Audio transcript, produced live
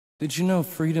Did you know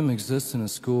freedom exists in a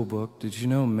school book? Did you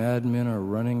know madmen are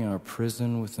running our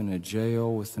prison within a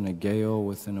jail, within a gale,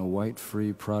 within a white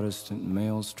free Protestant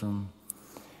maelstrom?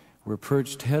 We're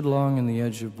perched headlong in the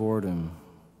edge of boredom.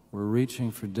 We're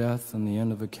reaching for death on the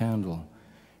end of a candle.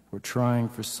 We're trying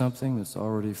for something that's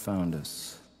already found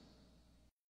us.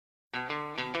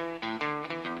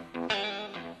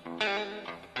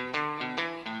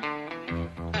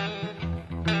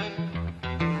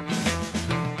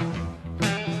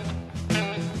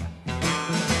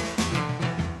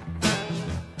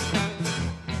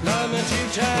 Love me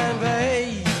two-time,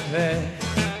 baby.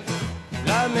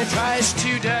 Love me twice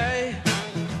today.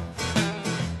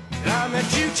 Love me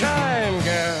two-time,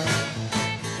 girl.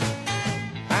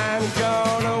 I'm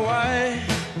gone away.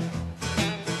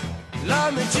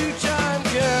 Love me two-time,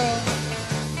 girl.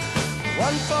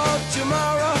 One for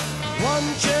tomorrow, one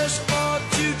just for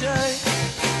today.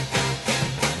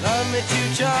 Love me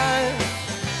two-time,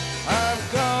 I'm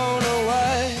gone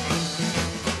away.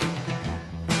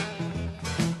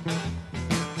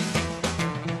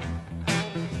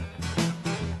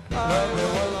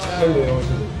 Sunday I went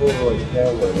to the Polaroid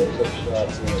camera and they took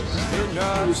shots and it was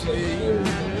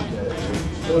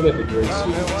look at the great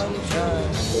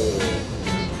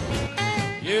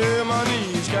Yeah, my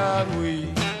knees got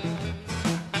weak.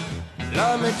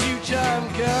 Love me two-time,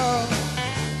 girl.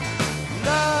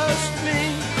 Lost me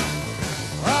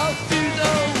all through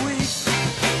the week.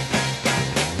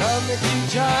 Love me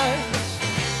two-time,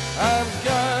 I've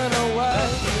gone away.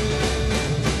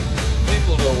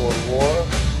 People don't want war.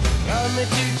 Love me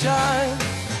two-time,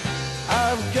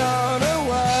 I've gone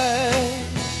away.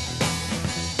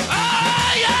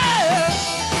 Oh, yeah!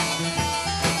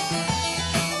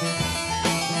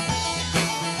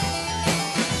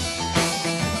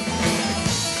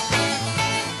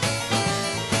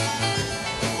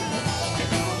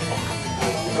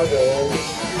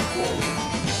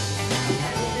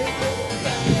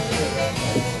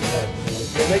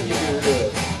 They make you feel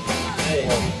good. Hey,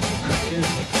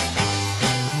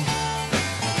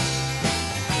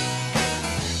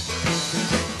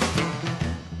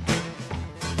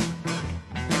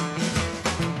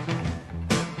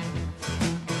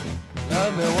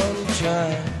 Love me one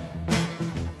time,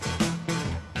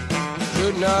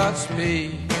 could not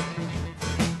speak.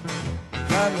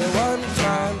 Love me one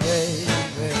time,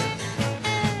 baby.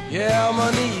 Yeah,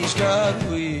 my knees got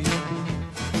weak.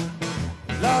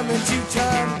 Love me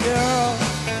two-time, girl.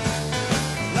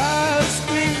 Lost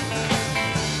me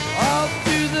all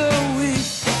through the week.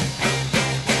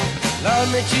 Love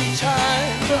me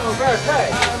two-time,